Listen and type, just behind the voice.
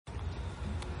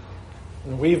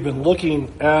We've been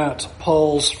looking at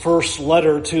Paul's first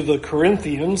letter to the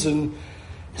Corinthians and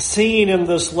seeing in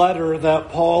this letter that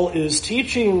Paul is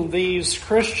teaching these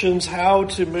Christians how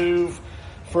to move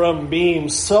from being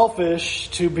selfish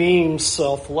to being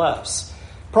selfless.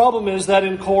 Problem is that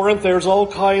in Corinth there's all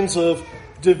kinds of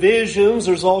divisions,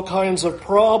 there's all kinds of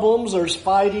problems, there's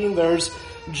fighting, there's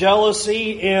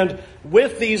jealousy, and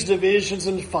with these divisions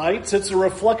and fights, it's a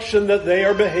reflection that they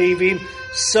are behaving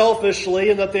selfishly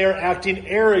and that they are acting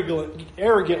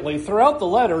arrogantly. Throughout the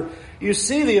letter, you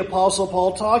see the Apostle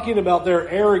Paul talking about their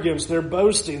arrogance, their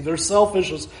boasting, their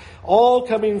selfishness, all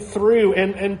coming through.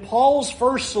 And Paul's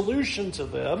first solution to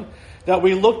them that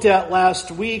we looked at last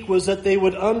week was that they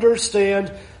would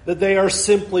understand that they are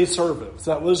simply servants.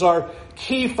 That was our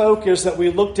key focus that we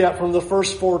looked at from the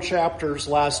first 4 chapters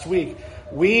last week.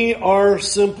 We are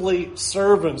simply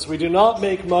servants. We do not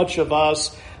make much of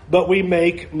us, but we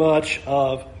make much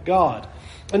of God.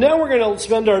 And now we're going to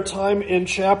spend our time in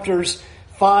chapters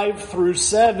 5 through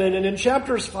 7. And in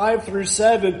chapters 5 through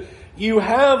 7, you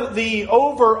have the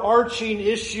overarching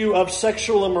issue of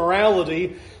sexual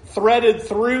immorality threaded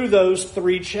through those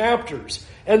 3 chapters.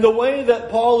 And the way that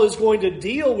Paul is going to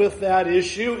deal with that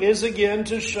issue is again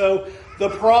to show the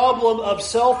problem of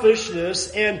selfishness,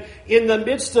 and in the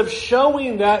midst of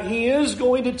showing that, he is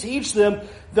going to teach them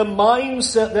the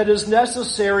mindset that is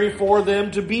necessary for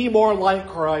them to be more like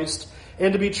Christ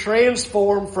and to be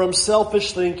transformed from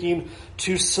selfish thinking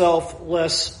to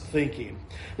selfless thinking.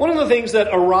 One of the things that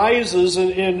arises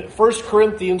in 1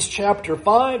 Corinthians chapter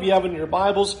 5, you have in your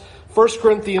Bibles, 1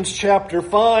 Corinthians chapter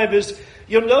 5, is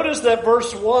you'll notice that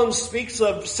verse 1 speaks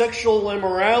of sexual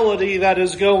immorality that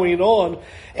is going on.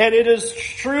 And it is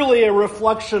truly a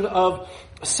reflection of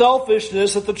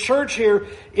selfishness that the church here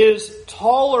is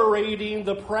tolerating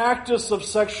the practice of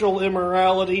sexual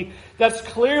immorality that's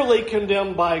clearly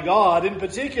condemned by God. In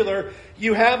particular,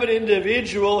 you have an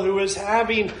individual who is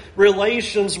having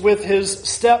relations with his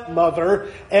stepmother,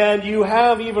 and you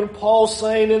have even Paul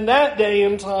saying in that day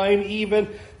and time, even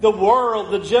the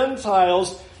world, the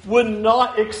Gentiles, would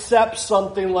not accept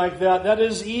something like that. That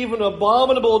is even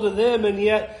abominable to them, and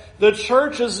yet the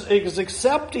church is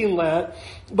accepting that.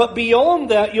 But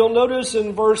beyond that, you'll notice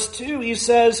in verse 2, he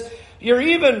says, you're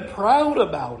even proud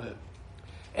about it.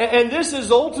 And this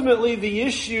is ultimately the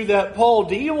issue that Paul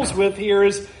deals with here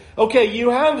is, okay,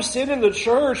 you have sin in the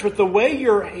church, but the way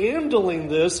you're handling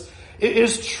this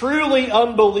is truly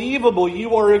unbelievable.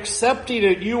 You are accepting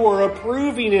it. You are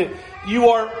approving it. You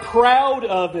are proud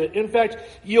of it. In fact,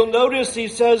 you'll notice he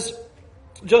says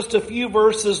just a few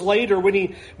verses later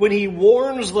when he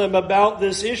warns them about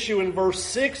this issue in verse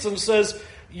 6 and says,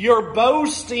 your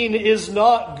boasting is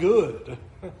not good.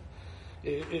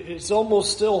 It's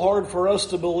almost still hard for us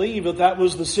to believe that that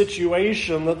was the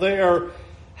situation, that they are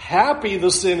happy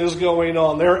the sin is going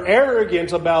on. They're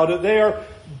arrogant about it. They are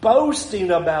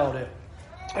boasting about it.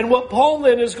 And what Paul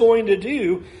then is going to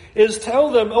do is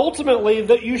tell them ultimately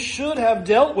that you should have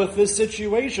dealt with this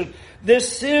situation.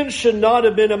 This sin should not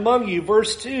have been among you.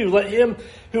 Verse 2, let him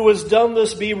who has done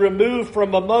this be removed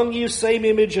from among you. Same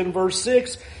image in verse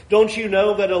 6. Don't you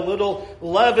know that a little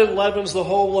leaven leavens the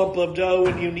whole lump of dough,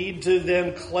 and you need to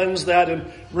then cleanse that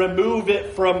and remove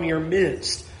it from your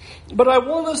midst. But I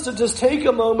want us to just take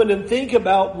a moment and think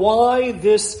about why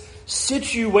this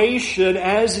situation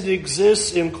as it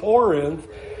exists in Corinth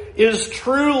is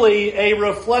truly a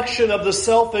reflection of the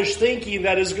selfish thinking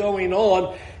that is going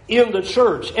on in the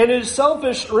church. And it is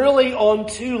selfish really on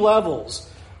 2 levels.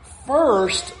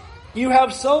 First, you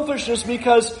have selfishness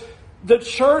because the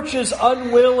church is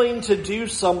unwilling to do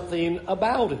something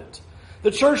about it.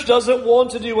 The church doesn't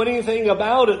want to do anything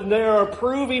about it, and they are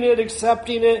approving it,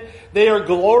 accepting it, they are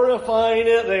glorifying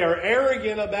it, they are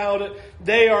arrogant about it,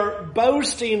 they are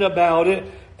boasting about it,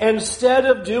 instead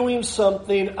of doing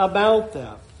something about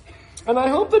that. And I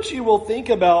hope that you will think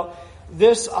about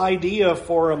this idea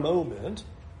for a moment,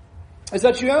 is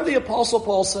that you have the Apostle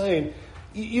Paul saying,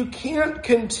 you can't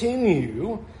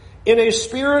continue in a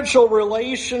spiritual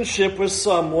relationship with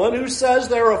someone who says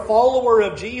they're a follower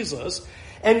of Jesus,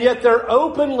 and yet they're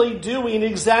openly doing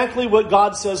exactly what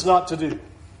God says not to do.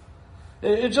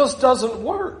 It just doesn't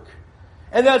work.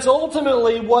 And that's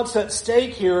ultimately what's at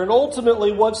stake here, and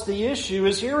ultimately what's the issue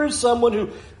is here is someone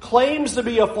who claims to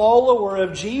be a follower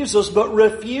of Jesus but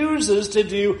refuses to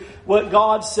do what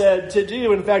God said to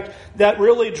do. In fact, that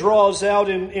really draws out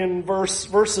in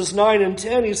verses 9 and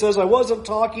 10. He says, I wasn't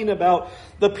talking about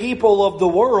the people of the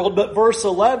world, but verse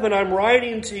 11, I'm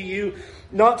writing to you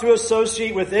not to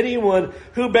associate with anyone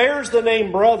who bears the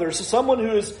name brother. So someone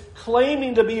who is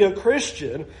claiming to be a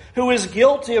Christian, who is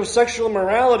guilty of sexual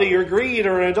immorality or greed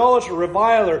or an idolater,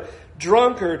 reviler,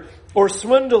 drunkard, or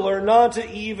swindler not to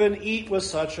even eat with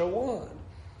such a one.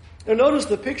 Now notice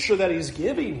the picture that he's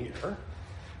giving here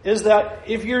is that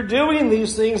if you're doing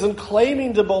these things and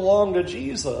claiming to belong to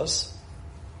Jesus,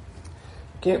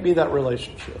 it can't be that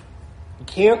relationship. You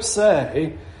can't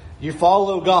say you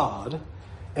follow God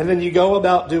and then you go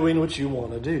about doing what you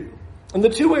want to do. And the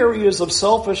two areas of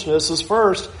selfishness is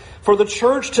first, for the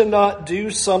church to not do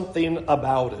something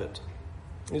about it.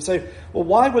 You say, well,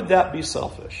 why would that be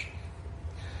selfish?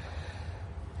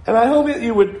 And I hope that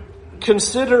you would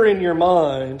consider in your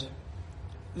mind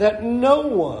that no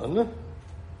one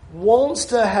wants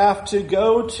to have to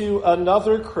go to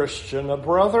another Christian, a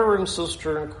brother and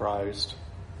sister in Christ,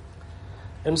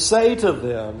 and say to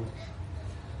them,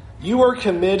 you are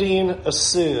committing a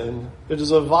sin. It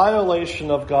is a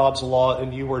violation of God's law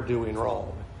and you are doing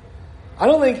wrong. I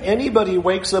don't think anybody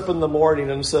wakes up in the morning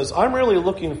and says, I'm really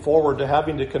looking forward to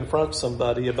having to confront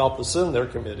somebody about the sin they're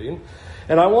committing,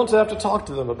 and I want to have to talk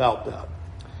to them about that.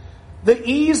 The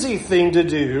easy thing to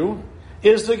do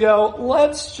is to go,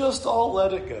 let's just all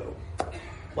let it go.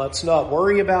 Let's not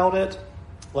worry about it.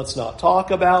 Let's not talk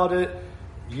about it.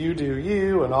 You do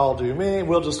you and I'll do me.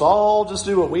 We'll all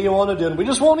do what we want to do. And we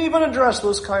just won't even address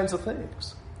those kinds of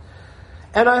things.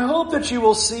 And I hope that you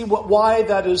will see why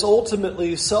that is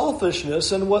ultimately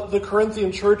selfishness, and what the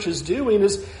Corinthian church is doing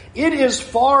is it is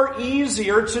far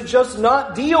easier to just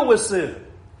not deal with sin.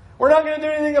 We're not going to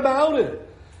do anything about it.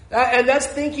 And that's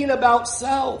thinking about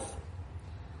self.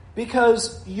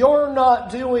 Because you're not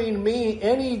doing me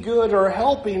any good or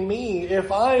helping me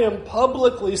if I am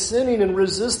publicly sinning and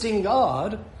resisting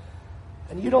God,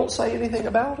 and you don't say anything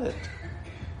about it.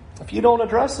 If you don't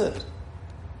address it.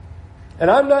 And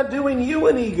I'm not doing you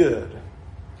any good.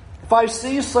 If I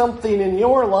see something in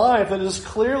your life that is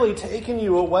clearly taking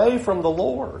you away from the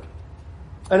Lord,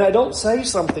 and I don't say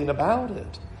something about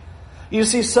it. You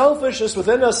see, selfishness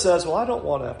within us says, well, I don't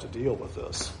want to have to deal with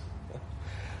this.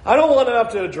 I don't want to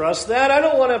have to address that. I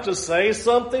don't want to have to say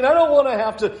something. I don't want to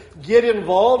have to get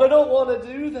involved. I don't want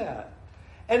to do that.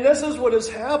 And this is what is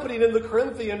happening in the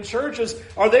Corinthian churches.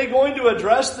 Are they going to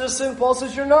address this sin? Paul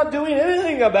says, you're not doing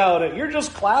anything about it. You're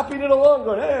just clapping it along,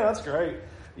 going, hey, that's great.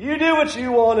 You do what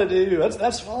you want to do.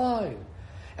 That's fine.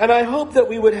 And I hope that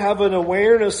we would have an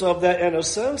awareness of that and a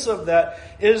sense of that,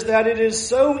 is that it is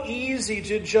so easy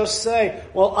to just say,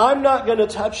 well, I'm not going to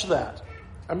touch that.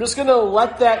 I'm just going to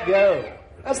let that go.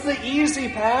 That's the easy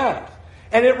path.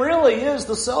 And it really is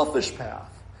the selfish path.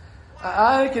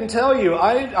 I can tell you,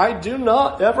 I do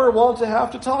not ever want to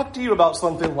have to talk to you about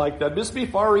something like that. It'd be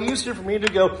far easier for me to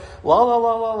go, la, la,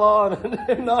 la, la, la,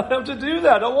 and not have to do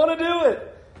that. I don't want to do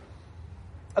it.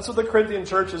 That's what the Corinthian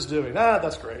church is doing.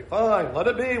 That's great. Fine. Let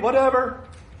it be. Whatever.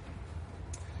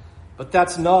 But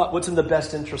that's not what's in the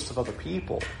best interest of other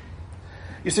people.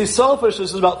 You see,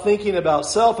 selfishness is about thinking about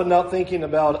self and not thinking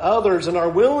about others, and our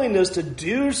willingness to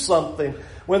do something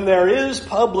when there is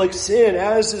public sin,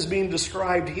 as is being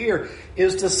described here,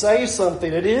 is to say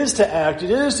something. It is to act.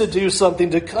 It is to do something,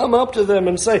 to come up to them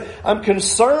and say, I'm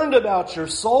concerned about your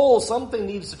soul. Something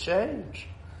needs to change.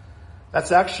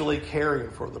 That's actually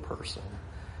caring for the person.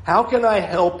 How can I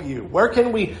help you? Where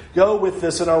can we go with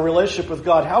this in our relationship with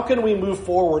God? How can we move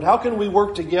forward? How can we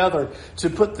work together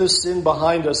to put this sin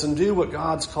behind us and do what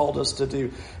God's called us to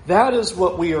do? That is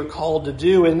what we are called to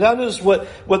do. And that is what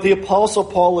the Apostle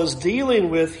Paul is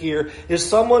dealing with here, is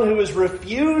someone who is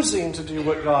refusing to do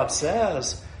what God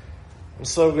says. And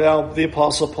so now the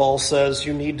Apostle Paul says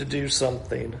you need to do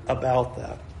something about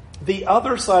that. The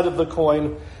other side of the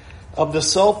coin of the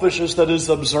selfishness that is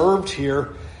observed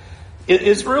here,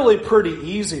 it's really pretty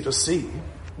easy to see.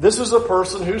 This is a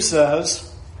person who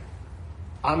says,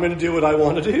 I'm going to do what I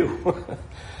want to do.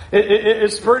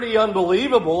 It's pretty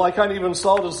unbelievable. I kind of even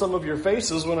saw it in some of your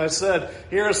faces when I said,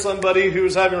 here is somebody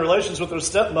who's having relations with their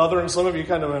stepmother, and some of you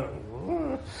kind of went,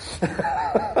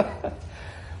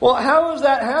 Well, how is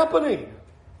that happening?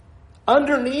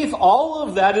 Underneath all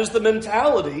of that is the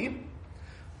mentality,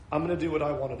 I'm going to do what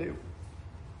I want to do.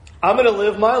 I'm going to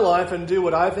live my life and do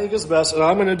what I think is best, and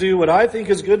I'm going to do what I think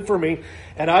is good for me,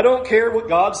 and I don't care what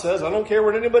God says. I don't care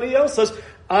what anybody else says.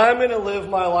 I'm going to live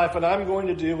my life, and I'm going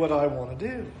to do what I want to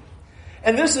do.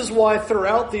 And this is why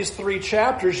throughout these 3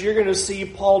 chapters, you're going to see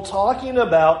Paul talking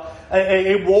about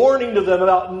a warning to them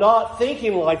about not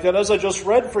thinking like that. As I just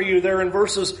read for you there in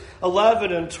verses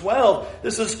 11 and 12,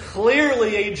 this is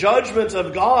clearly a judgment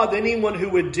of God, anyone who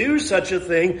would do such a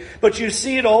thing. But you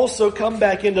see it also come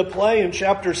back into play in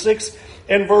chapter 6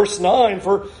 and verse 9.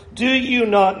 For do you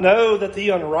not know that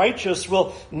the unrighteous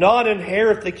will not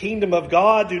inherit the kingdom of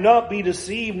God? Do not be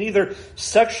deceived, neither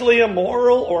sexually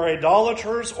immoral or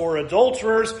idolaters or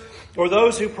adulterers or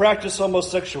those who practice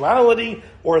homosexuality,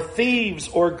 or thieves,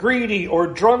 or greedy, or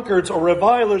drunkards, or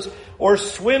revilers, or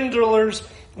swindlers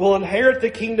will inherit the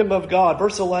kingdom of God.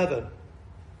 Verse 11.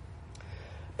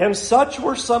 And such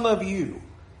were some of you.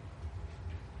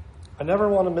 I never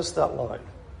want to miss that line.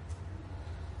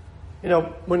 You know,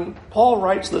 when Paul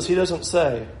writes this, he doesn't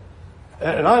say,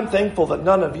 and I'm thankful that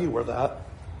none of you were that.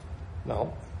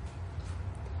 No.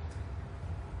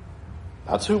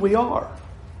 That's who we are.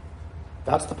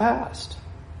 That's the past.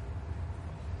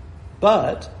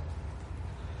 But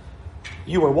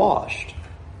you were washed.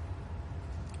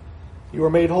 You were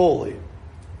made holy.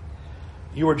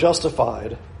 You were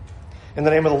justified in the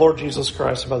name of the Lord Jesus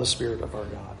Christ and by the Spirit of our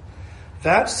God.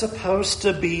 That's supposed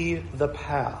to be the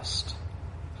past.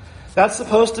 That's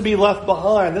supposed to be left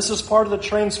behind. This is part of the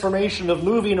transformation of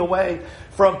moving away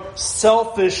from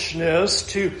selfishness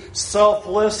to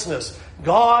selflessness.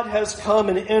 God has come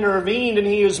and intervened, and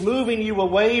He is moving you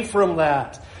away from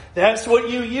that. That's what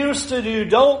you used to do.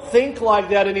 Don't think like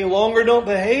that any longer. Don't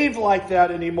behave like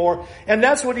that anymore. And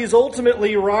that's what He's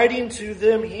ultimately writing to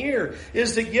them here,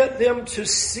 is to get them to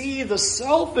see the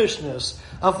selfishness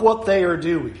of what they are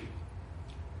doing.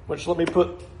 Which, let me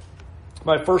put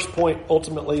my first point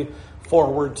ultimately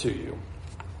forward to you.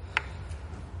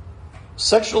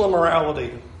 Sexual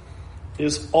immorality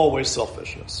is always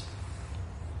selfishness.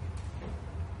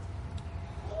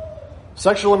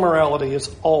 Sexual immorality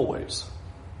is always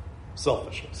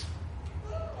selfishness.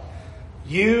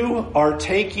 You are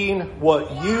taking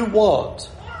what you want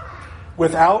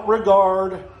without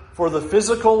regard for the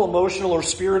physical, emotional, or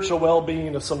spiritual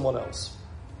well-being of someone else.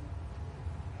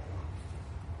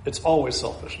 It's always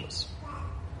selfishness.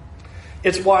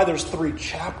 It's why there's 3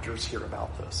 chapters here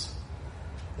about this.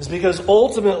 It's because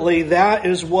ultimately that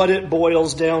is what it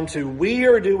boils down to. We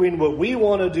are doing what we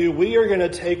want to do. We are going to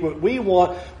take what we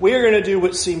want. We are going to do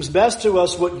what seems best to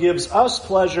us, what gives us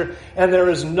pleasure. And there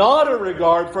is not a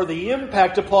regard for the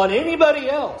impact upon anybody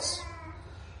else.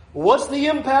 What's the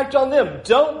impact on them?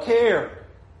 Don't care.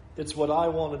 It's what I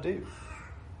want to do.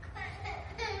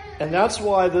 And that's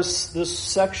why this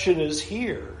section is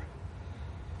here.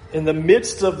 In the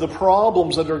midst of the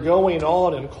problems that are going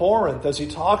on in Corinth, as he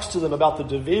talks to them about the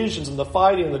divisions and the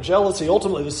fighting and the jealousy,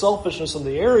 ultimately the selfishness and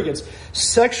the arrogance,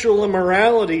 sexual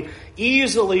immorality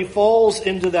easily falls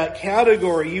into that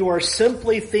category. You are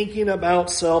simply thinking about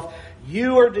self.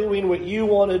 You are doing what you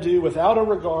want to do without a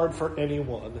regard for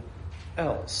anyone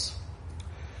else.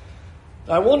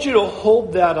 I want you to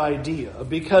hold that idea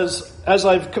because, as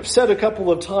I've said a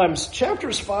couple of times,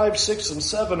 chapters 5, 6, and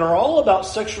 7 are all about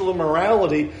sexual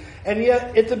immorality, and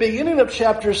yet at the beginning of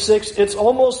chapter 6, it's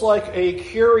almost like a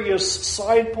curious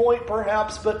side point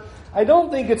perhaps, but I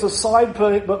don't think it's a side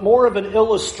point, but more of an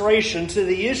illustration to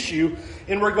the issue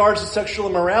in regards to sexual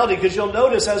immorality, because you'll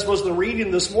notice, as was the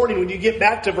reading this morning, when you get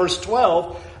back to verse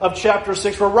 12 of chapter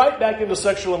 6, we're right back into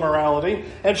sexual immorality,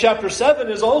 and chapter 7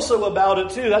 is also about it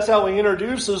too. That's how he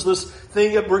introduces this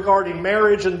thing regarding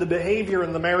marriage and the behavior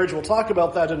in the marriage. We'll talk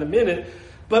about that in a minute.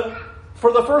 But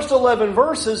for the first 11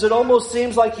 verses, it almost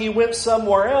seems like he went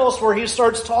somewhere else where he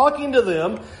starts talking to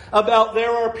them about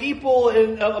there are people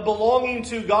belonging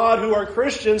to God who are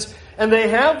Christians, and they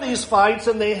have these fights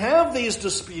and they have these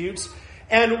disputes,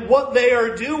 and what they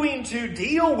are doing to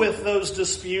deal with those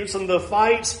disputes and the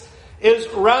fights is,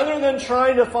 rather than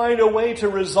trying to find a way to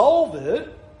resolve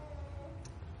it,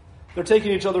 they're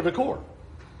taking each other to court.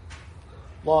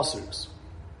 Lawsuits.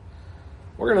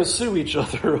 We're going to sue each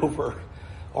other over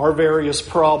our various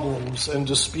problems and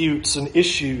disputes and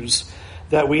issues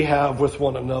that we have with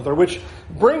one another, which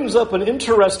brings up an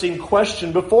interesting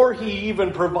question. Before he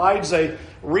even provides a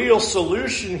real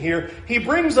solution here, he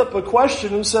brings up a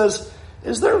question and says,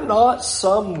 is there not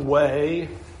some way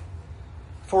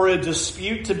for a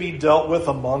dispute to be dealt with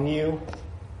among you?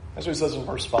 That's what he says in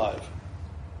verse 5.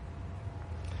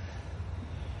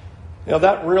 Now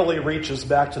that really reaches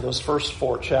back to those first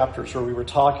 4 chapters where we were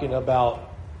talking about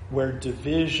where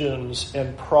divisions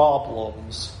and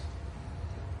problems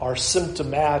are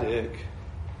symptomatic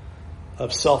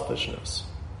of selfishness.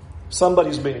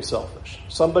 Somebody's being selfish.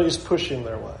 Somebody's pushing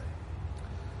their way.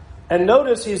 And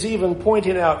notice he's even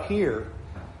pointing out here,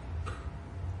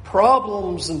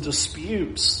 problems and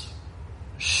disputes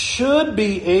should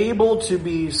be able to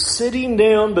be sitting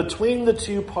down between the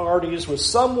two parties with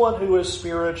someone who is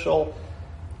spiritual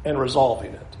and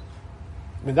resolving it.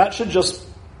 I mean, that should just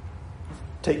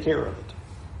take care of it.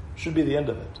 Should be the end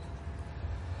of it.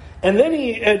 And then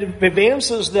he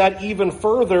advances that even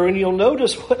further, and you'll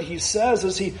notice what he says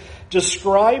as he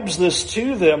describes this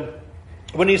to them.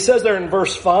 When he says there in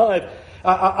verse 5,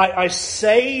 I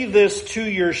say this to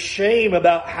your shame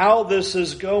about how this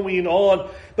is going on,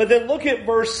 But then look at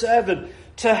verse 7.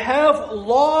 To have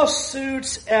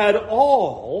lawsuits at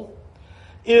all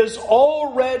is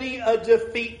already a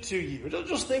defeat to you.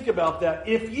 Just think about that.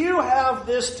 If you have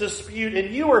this dispute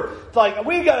and you are like,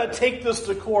 we got to take this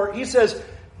to court, he says,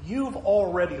 you've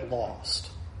already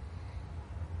lost.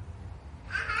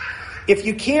 If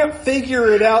you can't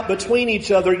figure it out between each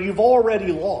other, you've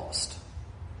already lost.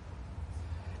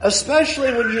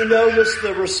 Especially when you notice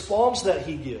the response that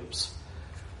he gives.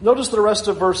 Notice the rest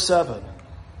of verse 7.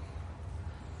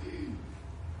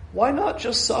 Why not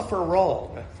just suffer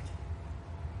wrong?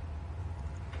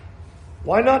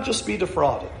 Why not just be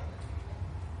defrauded?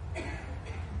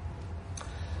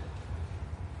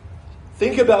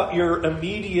 Think about your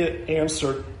immediate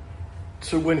answer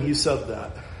to when he said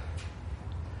that.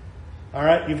 All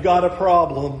right, you've got a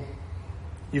problem.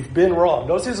 You've been wrong.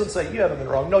 Notice he doesn't say you haven't been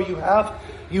wrong. No, you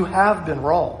have been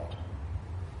wronged.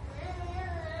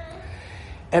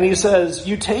 And he says,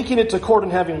 you taking it to court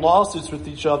and having lawsuits with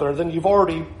each other, then you're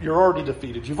already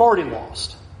defeated. You've already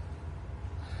lost.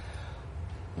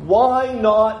 Why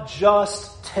not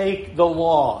just take the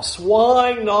loss?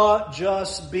 Why not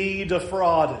just be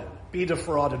defrauded?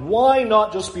 Why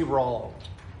not just be wronged?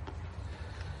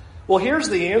 Well, here's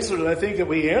the answer that I think that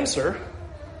we answer.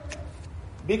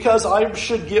 Because I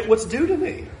should get what's due to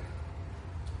me.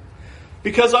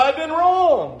 Because I've been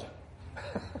wronged.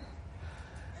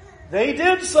 They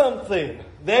did something.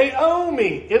 They owe me.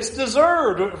 It's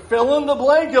deserved. Fill in the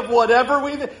blank of whatever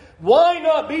we did. Why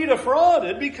not be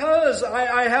defrauded? Because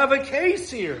I have a case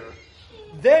here.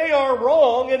 They are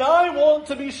wrong and I want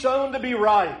to be shown to be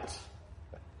right.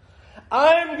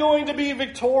 I'm going to be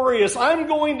victorious. I'm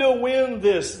going to win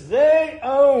this. They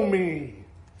owe me.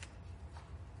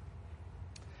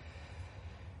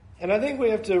 And I think we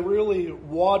have to really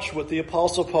watch what the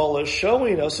Apostle Paul is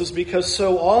showing us, is because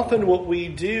so often what we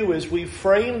do is we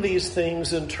frame these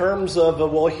things in terms of,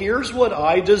 well, here's what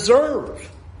I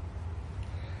deserve.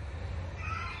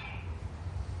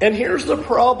 And here's the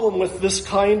problem with this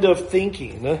kind of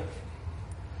thinking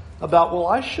about, well,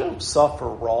 I shouldn't suffer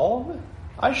wrong.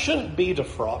 I shouldn't be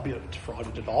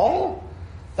defrauded at all.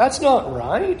 That's not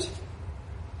right.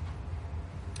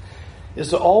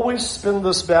 Is to always spin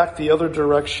this back the other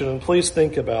direction. And please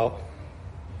think about,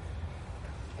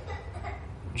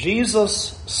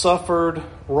 Jesus suffered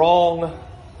wrong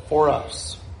for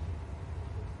us.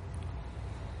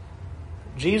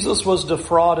 Jesus was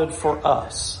defrauded for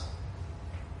us.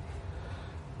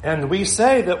 And we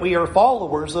say that we are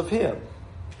followers of him.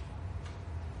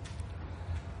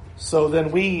 So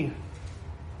then we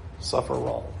suffer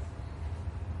wrong.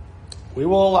 We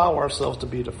will allow ourselves to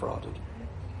be defrauded.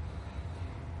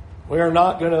 We are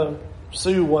not going to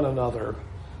sue one another,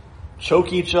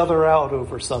 choke each other out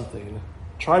over something,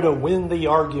 try to win the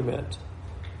argument,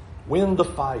 win the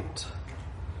fight,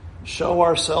 show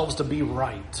ourselves to be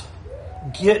right,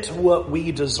 get what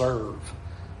we deserve.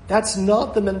 That's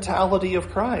not the mentality of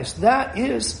Christ. That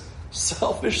is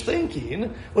selfish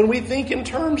thinking when we think in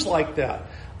terms like that.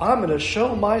 I'm going to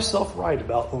show myself right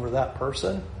about over that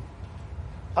person.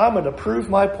 I'm going to prove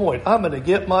my point. I'm going to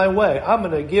get my way. I'm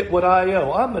going to get what I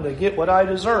owe. I'm going to get what I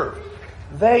deserve.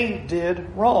 They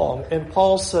did wrong. And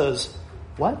Paul says,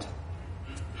 what?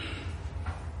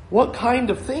 What kind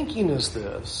of thinking is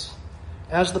this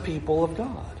as the people of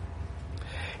God?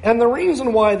 And the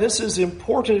reason why this is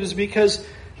important is because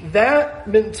that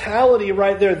mentality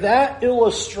right there, that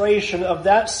illustration of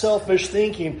that selfish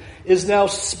thinking is now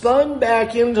spun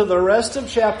back into the rest of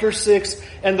chapter 6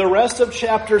 and the rest of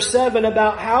chapter 7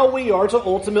 about how we are to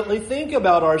ultimately think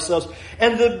about ourselves.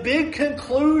 And the big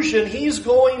conclusion he's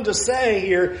going to say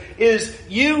here is,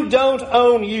 you don't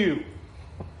own you.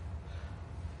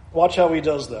 Watch how he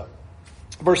does that.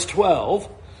 Verse 12,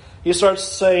 he starts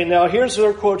saying, now here's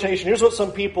their quotation. Here's what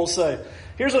some people say.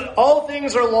 Here's what, all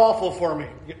things are lawful for me.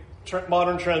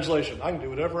 Modern translation. I can do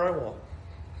whatever I want.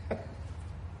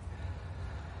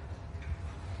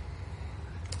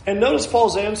 And notice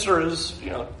Paul's answer is,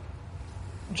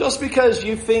 just because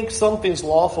you think something's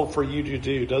lawful for you to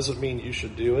do doesn't mean you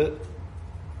should do it.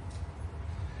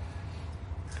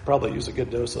 Probably use a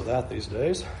good dose of that these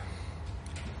days.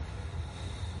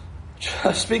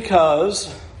 Just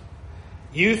because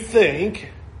you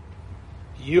think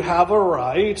you have a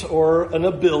right or an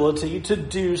ability to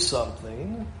do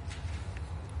something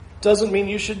doesn't mean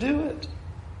you should do it.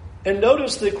 And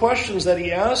notice the questions that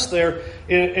he asked there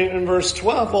in verse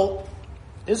 12. Well,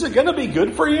 is it going to be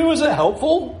good for you? Is it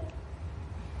helpful?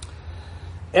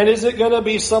 And is it going to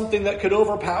be something that could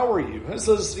overpower you? He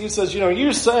says,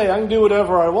 you say I can do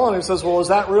whatever I want. He says, well, is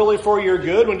that really for your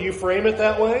good when you frame it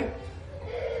that way?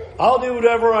 I'll do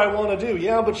whatever I want to do.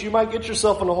 Yeah, but you might get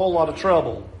yourself in a whole lot of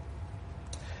trouble.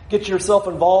 Get yourself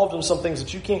involved in some things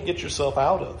that you can't get yourself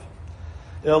out of.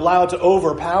 You're allowed to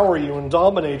overpower you and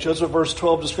dominate you. That's what verse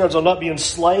 12 describes. I'll not be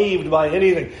enslaved by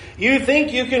anything. You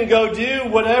think you can go do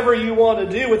whatever you want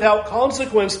to do without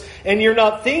consequence, and you're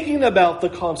not thinking about the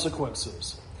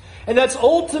consequences. And that's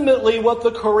ultimately what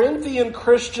the Corinthian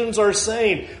Christians are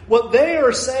saying. What they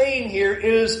are saying here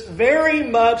is very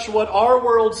much what our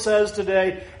world says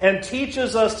today and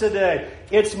teaches us today.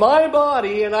 It's my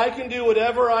body, and I can do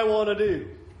whatever I want to do.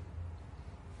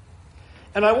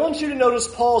 And I want you to notice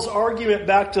Paul's argument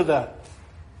back to that.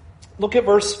 Look at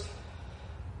verse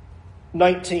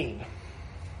 19.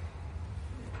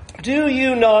 Do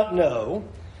you not know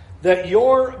that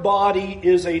your body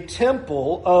is a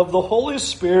temple of the Holy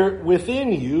Spirit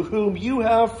within you, whom you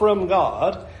have from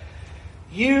God?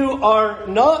 You are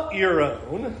not your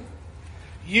own.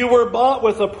 You were bought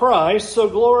with a price, so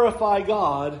glorify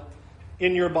God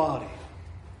in your body.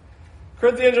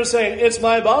 Corinthians are saying, it's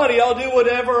my body, I'll do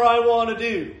whatever I want to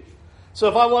do. So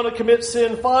if I want to commit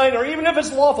sin, fine, or even if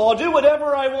it's lawful, I'll do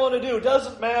whatever I want to do. It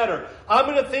doesn't matter. I'm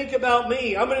going to think about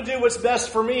me. I'm going to do what's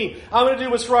best for me. I'm going to do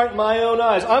what's right in my own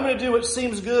eyes. I'm going to do what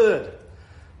seems good.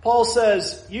 Paul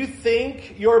says, you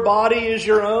think your body is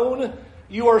your own?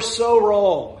 You are so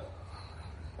wrong.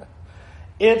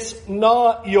 It's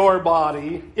not your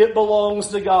body. It belongs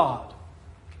to God.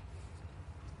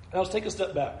 Now let's take a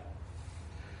step back.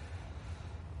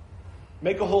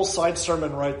 Make a whole side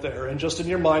sermon right there, and just in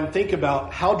your mind, think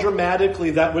about how dramatically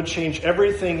that would change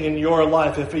everything in your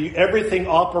life if everything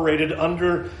operated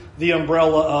under the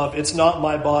umbrella of, it's not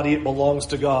my body, it belongs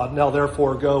to God. Now,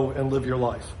 therefore, go and live your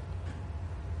life.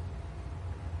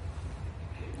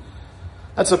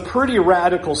 That's a pretty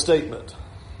radical statement.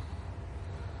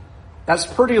 That's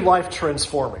pretty life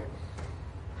transforming.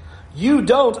 You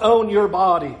don't own your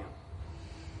body.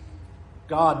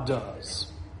 God does.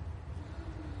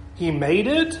 He made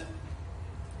it,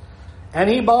 and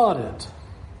He bought it.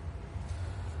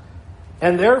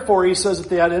 And therefore, he says at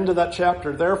the end of that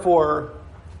chapter, therefore,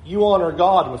 you honor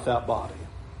God with that body.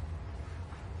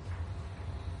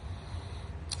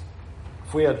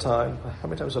 If we had time, how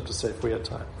many times do I have to say if we had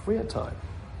time? If we had time.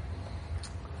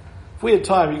 If we had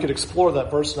time, you could explore that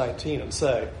verse 19 and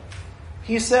say,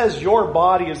 He says your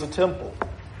body is a temple.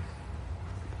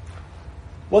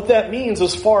 What that means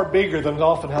is far bigger than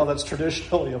often how that's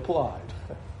traditionally applied.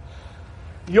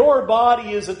 Your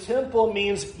body is a temple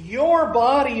means your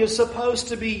body is supposed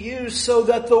to be used so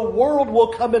that the world will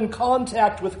come in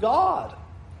contact with God.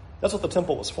 That's what the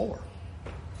temple was for.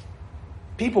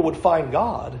 People would find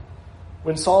God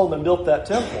when Solomon built that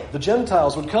temple. The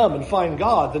Gentiles would come and find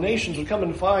God. The nations would come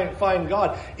and find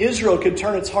God. Israel could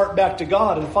turn its heart back to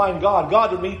God and find God.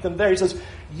 God would meet them there. He says,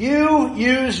 you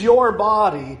use your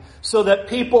body so that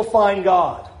people find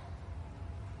God.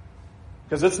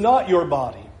 Because it's not your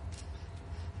body.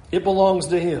 It belongs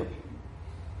to Him.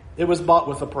 It was bought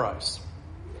with a price.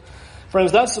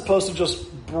 Friends, that's supposed to just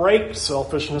break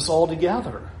selfishness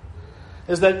altogether.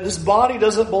 Is that this body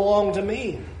doesn't belong to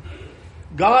me.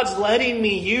 God's letting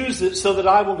me use it so that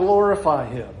I will glorify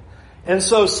Him. And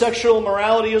so sexual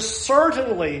immorality is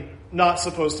certainly not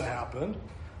supposed to happen.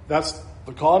 That's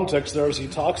the context there as he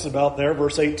talks about there,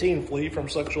 verse 18, flee from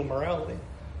sexual immorality.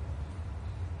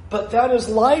 But that is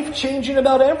life-changing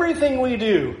about everything we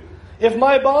do. If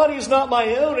my body is not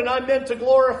my own and I'm meant to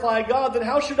glorify God, then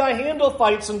how should I handle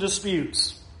fights and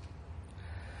disputes?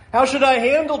 How should I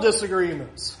handle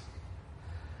disagreements?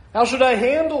 How should I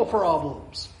handle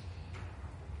problems?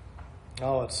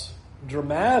 Oh, it's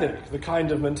dramatic, the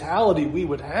kind of mentality we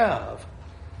would have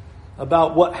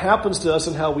about what happens to us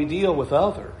and how we deal with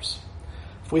others.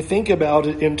 If we think about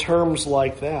it in terms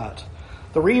like that,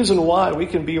 the reason why we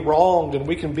can be wronged and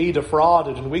we can be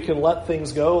defrauded and we can let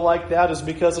things go like that is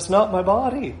because it's not my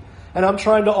body. And I'm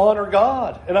trying to honor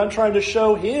God. And I'm trying to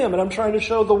show Him. And I'm trying to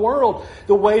show the world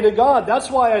the way to God.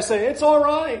 That's why I say, it's all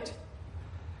right.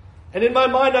 And in my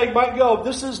mind I might go,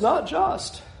 this is not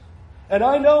just. And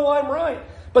I know I'm right.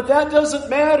 But that doesn't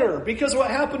matter. Because what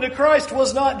happened to Christ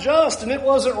was not just. And it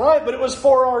wasn't right. But it was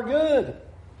for our good.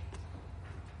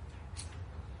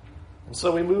 And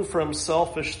so we move from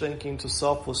selfish thinking to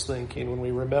selfless thinking when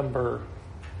we remember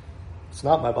it's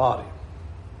not my body.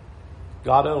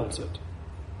 God owns it.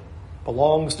 It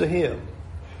belongs to Him.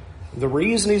 The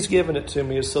reason He's given it to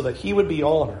me is so that He would be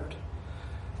honored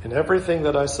in everything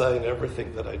that I say and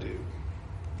everything that I do.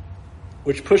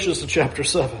 Which pushes to chapter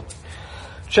 7.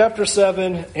 Chapter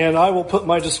 7, and I will put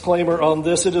my disclaimer on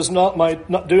this. It is not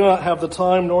do not have the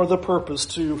time nor the purpose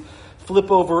to flip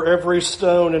over every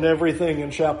stone and everything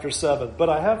in chapter 7. But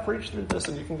I have preached through this,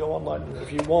 and you can go online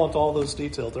if you want all those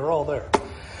details. They're all there.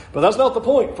 But that's not the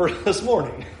point for this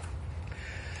morning.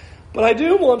 But I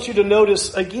do want you to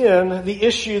notice, again, the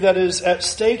issue that is at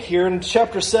stake here in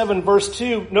chapter 7, verse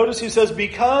 2. Notice he says,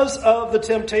 because of the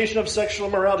temptation of sexual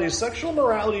immorality. The sexual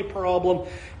immorality problem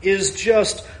is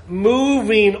just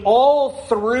moving all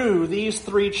through these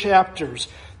 3 chapters.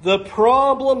 The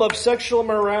problem of sexual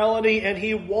immorality, and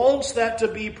he wants that to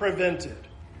be prevented.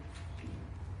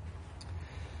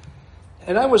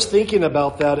 And I was thinking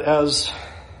about that as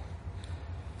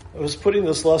I was putting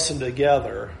this lesson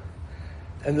together.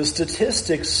 And the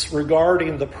statistics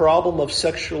regarding the problem of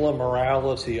sexual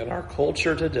immorality in our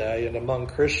culture today and among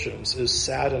Christians is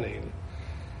saddening.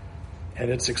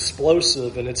 And it's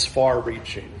explosive and it's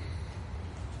far-reaching.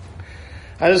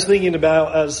 I was thinking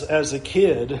about as a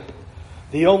kid,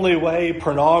 the only way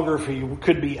pornography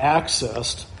could be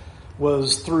accessed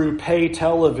was through pay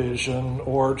television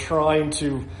or trying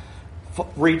to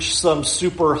reach some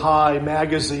super high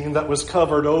magazine that was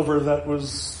covered over that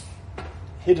was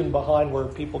hidden behind where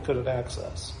people couldn't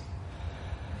access.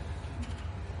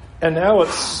 And now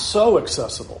it's so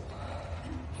accessible.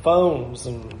 Phones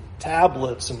and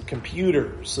tablets and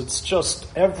computers. It's just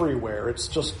everywhere. It's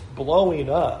just blowing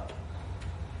up.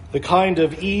 The kind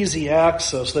of easy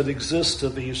access that exists to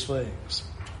these things.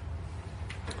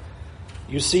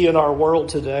 You see in our world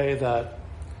today that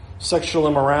sexual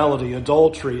immorality,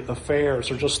 adultery, affairs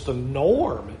are just the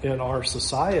norm in our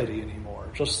society anymore.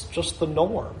 Just the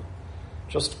norm.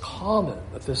 Just common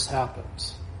that this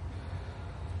happens.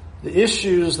 The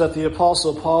issues that the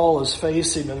Apostle Paul is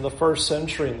facing in the first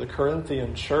century in the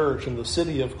Corinthian church in the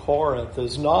city of Corinth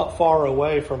is not far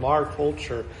away from our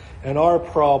culture and our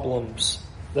problems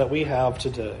that we have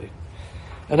today.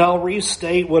 And I'll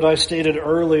restate what I stated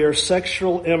earlier.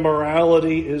 Sexual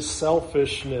immorality is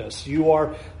selfishness. You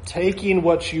are taking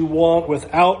what you want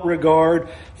without regard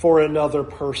for another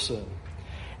person.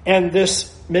 And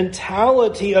this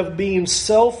mentality of being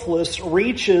selfless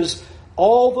reaches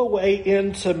all the way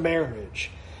into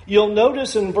marriage. You'll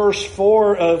notice in verse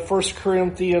 4 of 1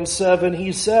 Corinthians 7,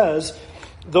 he says,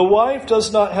 the wife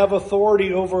does not have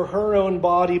authority over her own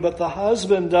body, but the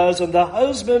husband does, and the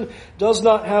husband does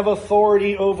not have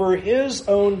authority over his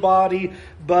own body,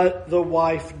 but the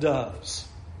wife does.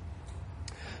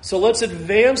 So let's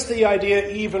advance the idea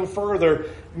even further.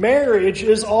 Marriage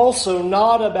is also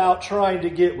not about trying to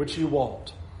get what you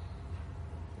want.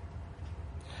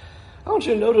 I want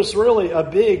you to notice really a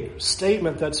big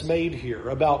statement that's made here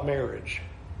about marriage.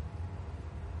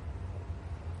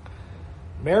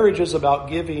 Marriage is about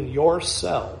giving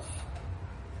yourself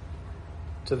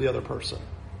to the other person.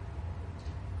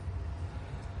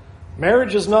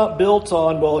 Marriage is not built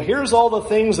on, well, here's all the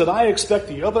things that I expect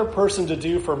the other person to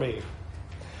do for me.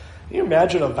 Can you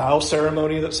imagine a vow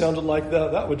ceremony that sounded like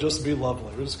that? That would just be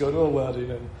lovely. We just go to a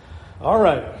wedding and, all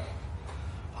right,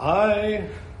 I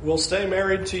will stay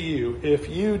married to you if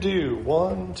you do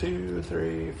 1, 2,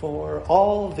 3, 4,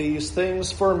 all of these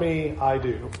things for me, I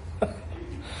do.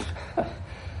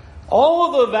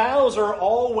 All of the vows are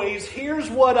always, here's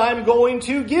what I'm going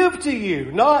to give to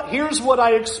you, not here's what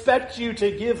I expect you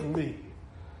to give me.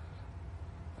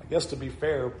 I guess to be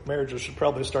fair, marriages should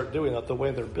probably start doing that the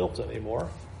way they're built anymore.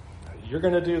 You're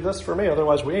going to do this for me,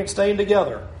 otherwise we ain't staying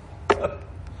together.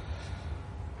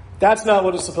 That's not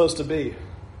what it's supposed to be.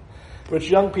 Which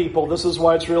young people, this is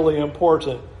why it's really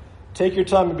important. Take your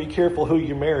time and be careful who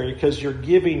you marry, because you're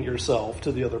giving yourself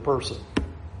to the other person.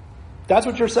 That's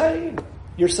what you're saying.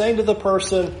 You're saying to the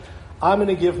person, I'm going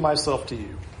to give myself to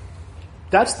you.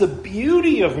 That's the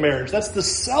beauty of marriage. That's the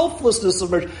selflessness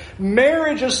of marriage.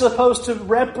 Marriage is supposed to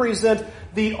represent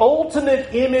the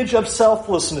ultimate image of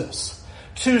selflessness.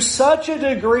 To such a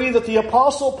degree that the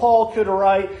Apostle Paul could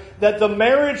write that the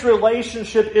marriage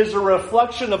relationship is a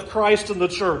reflection of Christ and the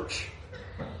church.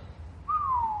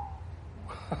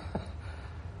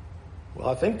 Well,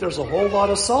 I think there's a whole lot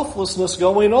of selflessness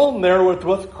going on there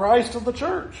with Christ and the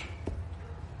church.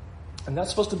 And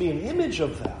that's supposed to be an image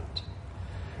of that.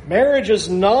 Marriage is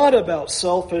not about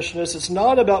selfishness. It's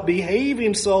not about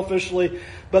behaving selfishly,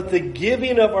 but the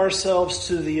giving of ourselves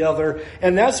to the other.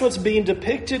 And that's what's being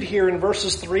depicted here in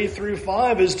verses 3 through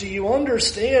 5 is, do you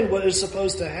understand what is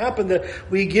supposed to happen?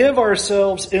 That we give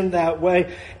ourselves in that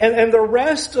way. And the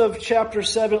rest of chapter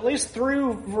 7, at least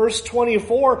through verse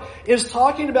 24, is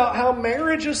talking about how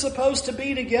marriage is supposed to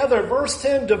be together. Verse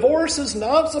 10, divorce is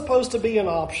not supposed to be an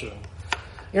option.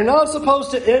 You're not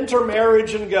supposed to enter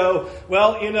marriage and go,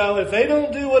 well, if they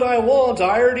don't do what I want,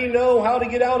 I already know how to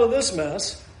get out of this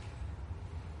mess.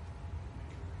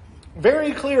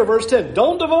 Very clear, verse 10,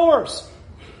 don't divorce.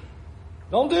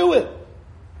 Don't do it.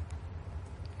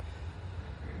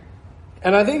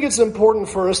 And I think it's important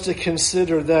for us to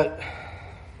consider that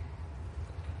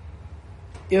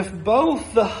if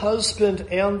both the husband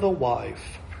and the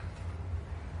wife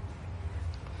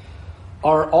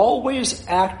are always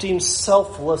acting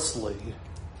selflessly,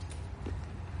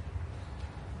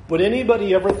 would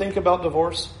anybody ever think about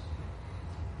divorce?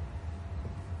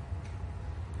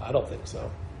 I don't think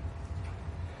so.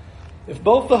 If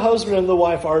both the husband and the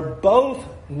wife are both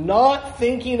not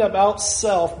thinking about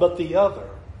self but the other,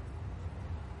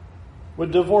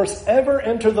 would divorce ever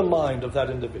enter the mind of that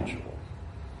individual?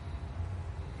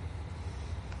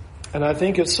 And I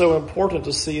think it's so important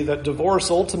to see that divorce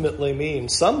ultimately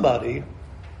means somebody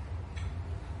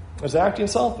is acting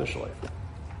selfishly.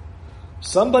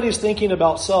 Somebody's thinking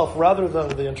about self rather than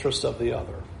the interest of the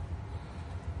other.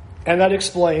 And that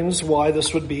explains why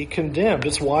this would be condemned.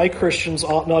 It's why Christians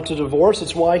ought not to divorce.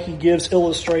 It's why he gives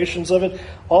illustrations of it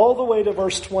all the way to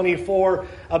verse 24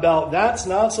 about that's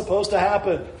not supposed to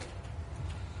happen.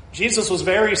 Jesus was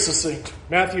very succinct.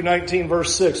 Matthew 19,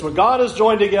 verse 6. What God has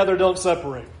joined together, don't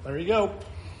separate. There you go.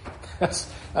 That's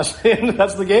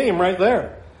the game right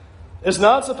there. It's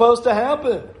not supposed to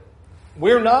happen.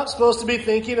 We're not supposed to be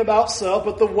thinking about self,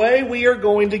 but the way we are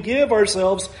going to give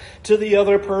ourselves to the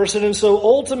other person. And so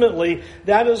ultimately,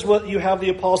 that is what you have the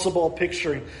Apostle Paul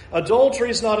picturing. Adultery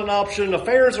is not an option.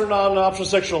 Affairs are not an option.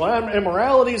 Sexual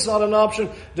immorality is not an option.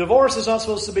 Divorce is not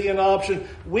supposed to be an option.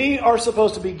 We are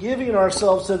supposed to be giving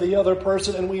ourselves to the other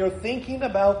person, and we are thinking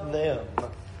about them.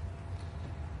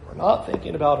 We're not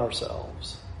thinking about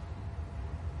ourselves.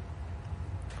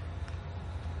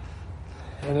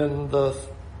 And in the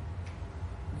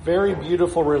very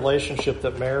beautiful relationship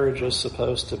that marriage is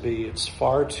supposed to be, it's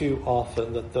far too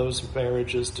often that those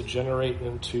marriages degenerate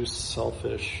into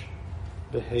selfish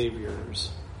behaviors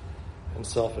and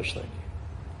selfish thinking.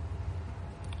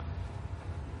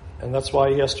 And that's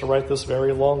why he has to write this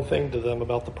very long thing to them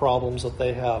about the problems that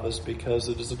they have, is because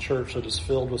it is a church that is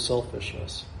filled with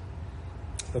selfishness.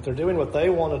 That they're doing what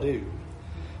they want to do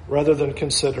rather than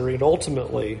considering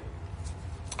ultimately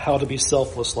how to be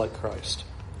selfless like Christ.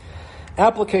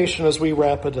 Application as we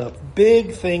wrap it up.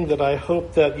 Big thing that I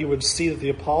hope that you would see that the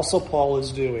Apostle Paul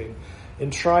is doing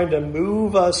in trying to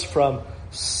move us from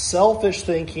selfish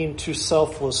thinking to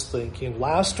selfless thinking.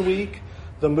 Last week,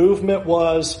 the movement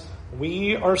was,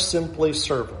 we are simply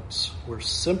servants. We're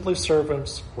simply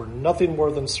servants. We're nothing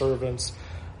more than servants.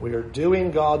 We are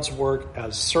doing God's work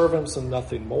as servants and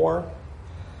nothing more.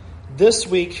 This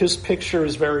week, his picture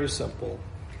is very simple.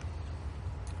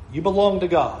 You belong to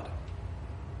God.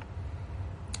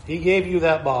 He gave you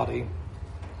that body,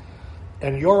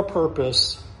 and your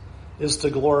purpose is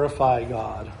to glorify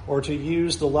God. Or to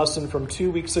use the lesson from 2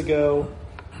 weeks ago,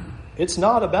 it's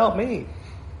not about me.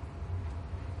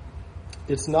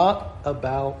 It's not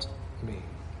about me.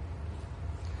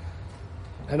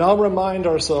 And I'll remind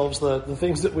ourselves that the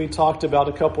things that we talked about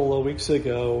a couple of weeks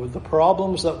ago, the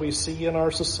problems that we see in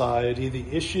our society, the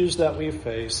issues that we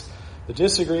face, the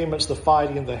disagreements, the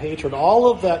fighting, the hatred, all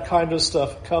of that kind of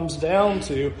stuff comes down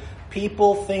to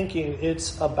people thinking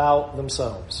it's about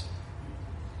themselves.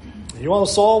 You want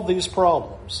to solve these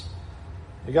problems,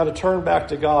 you got to turn back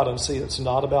to God and see it's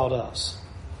not about us.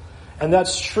 And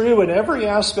that's true in every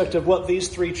aspect of what these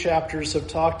 3 chapters have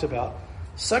talked about.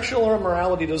 Sexual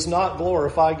immorality does not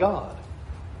glorify God.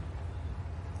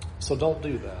 So don't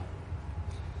do that.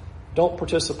 Don't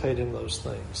participate in those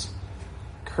things.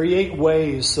 Create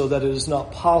ways so that it is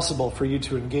not possible for you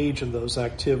to engage in those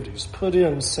activities. Put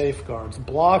in safeguards.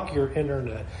 Block your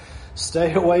internet.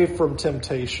 Stay away from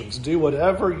temptations. Do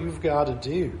whatever you've got to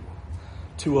do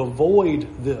to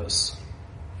avoid this,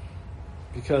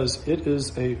 because it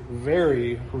is a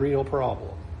very real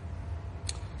problem.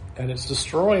 And it's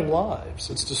destroying lives.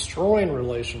 It's destroying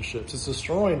relationships. It's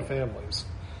destroying families.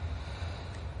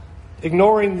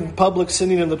 Ignoring public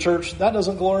sinning in the church, that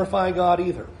doesn't glorify God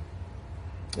either.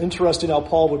 Interesting how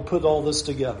Paul would put all this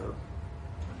together.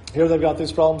 Here they've got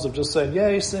these problems of just saying,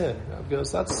 yay, sin.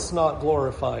 Because that's not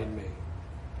glorifying me.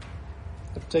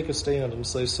 You have to take a stand and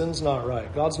say, sin's not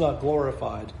right. God's not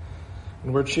glorified.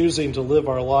 And we're choosing to live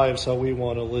our lives how we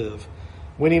want to live.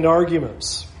 Winning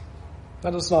arguments.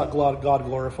 That is not God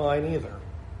glorifying either.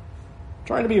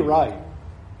 Trying to be right.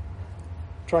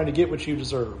 Trying to get what you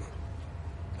deserve.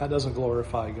 That doesn't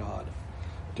glorify God.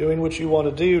 Doing what you want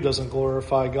to do doesn't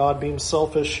glorify God. Being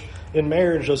selfish in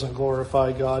marriage doesn't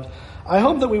glorify God. I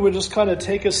hope that we would just kind of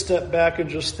take a step back and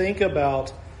just think about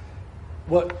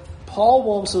what Paul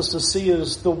wants us to see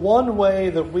is the one way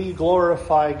that we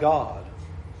glorify God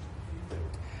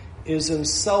is in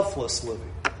selfless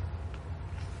living.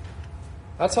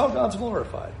 That's how God's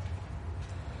glorified.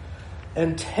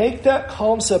 and take that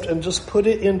concept and just put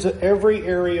it into every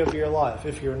area of your life.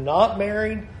 If you're not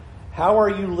married, how are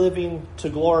you living to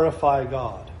glorify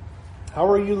God? How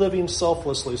are you living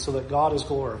selflessly so that God is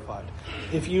glorified?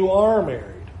 If you are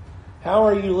married, how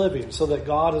are you living so that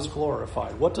God is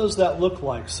glorified? What does that look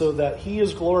like so that He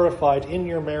is glorified in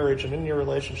your marriage and in your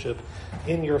relationship,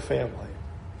 in your family?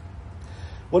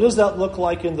 What does that look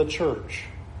like in the church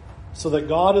so that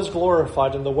God is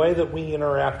glorified in the way that we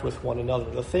interact with one another,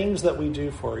 the things that we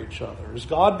do for each other? Is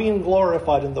God being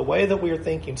glorified in the way that we are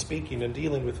thinking, speaking, and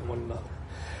dealing with one another?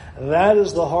 That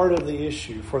is the heart of the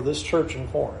issue for this church in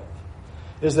Corinth,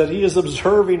 is that he is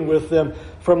observing with them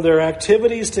from their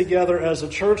activities together as a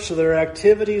church to their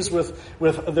activities with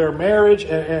their marriage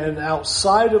and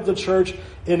outside of the church.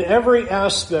 In every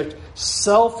aspect,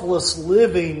 selfless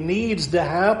living needs to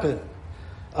happen.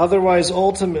 Otherwise,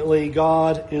 ultimately,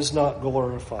 God is not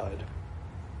glorified.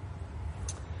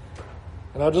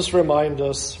 And I'll just remind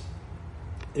us,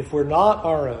 if we're not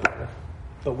our own,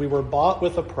 but we were bought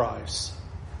with a price,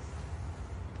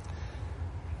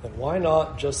 then why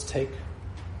not just take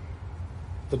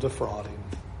the defrauding?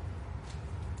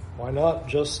 Why not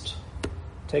just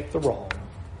take the wrong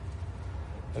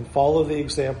and follow the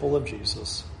example of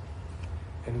Jesus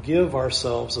and give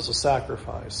ourselves as a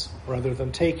sacrifice rather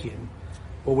than taking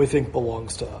what we think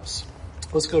belongs to us?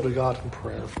 Let's go to God in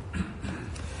prayer.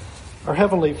 Our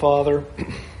Heavenly Father,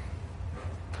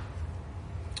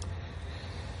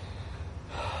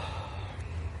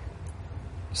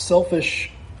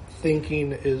 selfish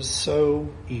thinking is so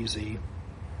easy.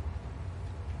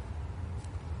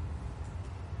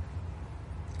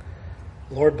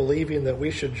 Lord, believing that we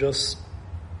should just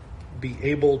be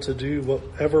able to do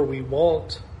whatever we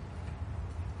want,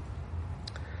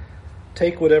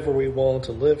 take whatever we want,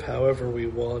 and live however we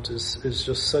want is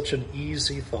just such an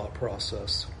easy thought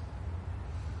process.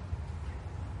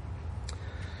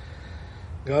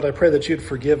 God, I pray that you'd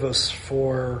forgive us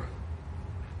for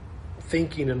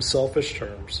thinking in selfish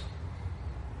terms.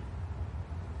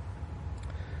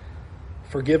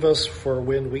 Forgive us for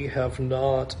when we have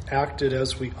not acted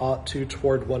as we ought to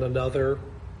toward one another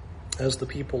as the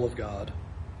people of God.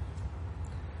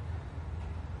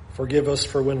 Forgive us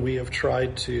for when we have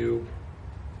tried to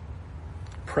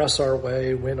press our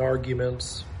way, win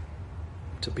arguments,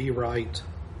 to be right,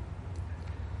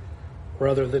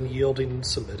 rather than yielding and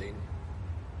submitting.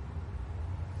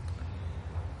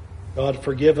 God,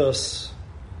 forgive us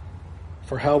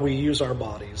for how we use our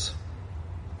bodies.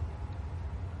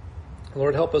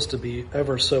 Lord, help us to be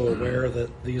ever so aware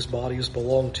that these bodies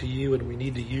belong to you and we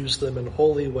need to use them in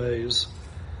holy ways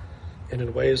and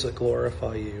in ways that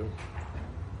glorify you.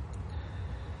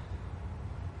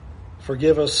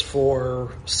 Forgive us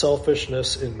for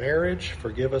selfishness in marriage.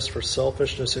 Forgive us for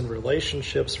selfishness in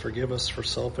relationships. Forgive us for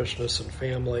selfishness in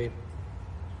family.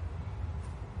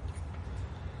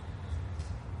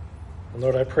 And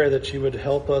Lord, I pray that you would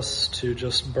help us to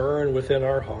just burn within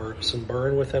our hearts and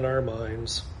burn within our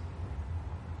minds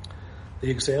the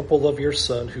example of your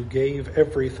Son who gave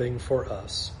everything for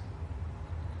us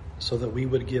so that we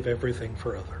would give everything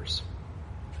for others.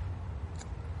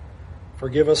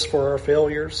 Forgive us for our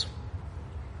failures.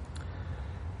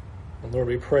 And Lord,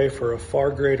 we pray for a far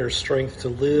greater strength to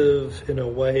live in a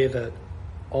way that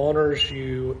honors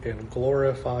you and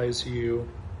glorifies you,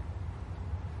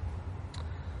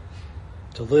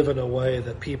 to live in a way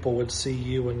that people would see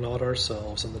you and not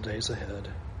ourselves in the days ahead.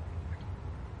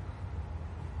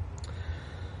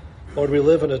 Lord, we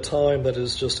live in a time that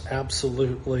is just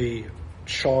absolutely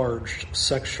charged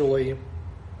sexually.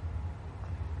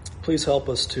 Please help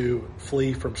us to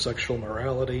flee from sexual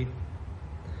morality.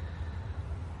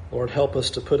 Lord, help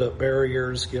us to put up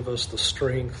barriers. Give us the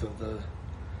strength and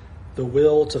the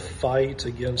will to fight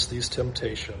against these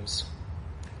temptations.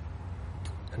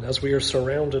 And as we are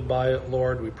surrounded by it,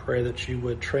 Lord, we pray that you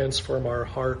would transform our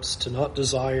hearts to not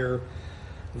desire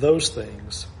those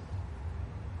things,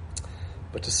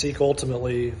 but to seek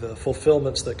ultimately the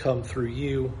fulfillments that come through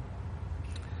you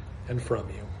and from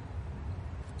you.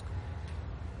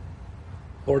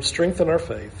 Lord, strengthen our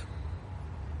faith,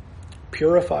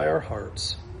 purify our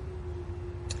hearts,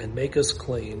 and make us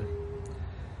clean.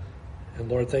 And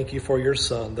Lord, thank you for your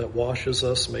Son that washes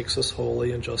us, makes us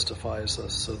holy, and justifies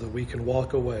us so that we can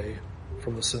walk away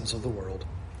from the sins of the world.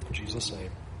 In Jesus'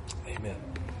 name, amen.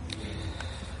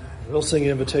 We'll sing an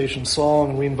invitation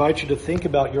song, and we invite you to think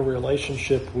about your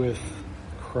relationship with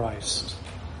Christ,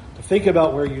 to think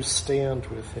about where you stand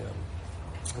with him,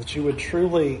 that you would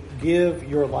truly give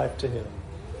your life to him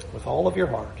with all of your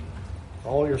heart, with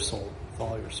all your soul, with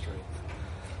all your strength.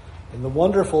 And the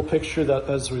wonderful picture that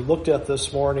as we looked at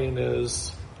this morning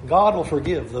is God will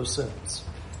forgive those sins.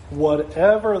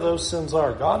 whatever those sins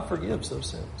are, God forgives those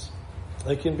sins.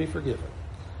 They can be forgiven.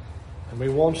 And we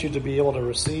want you to be able to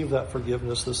receive that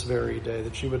forgiveness this very day,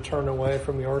 that you would turn away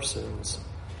from your sins,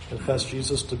 confess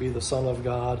Jesus to be the Son of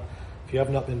God. If you have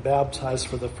not been baptized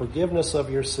for the forgiveness of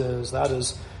your sins, that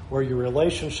is where your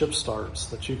relationship starts,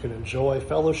 that you can enjoy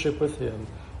fellowship with him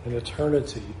in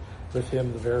eternity with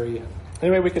him the very end.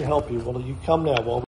 Anyway, we can help you. Will you come now?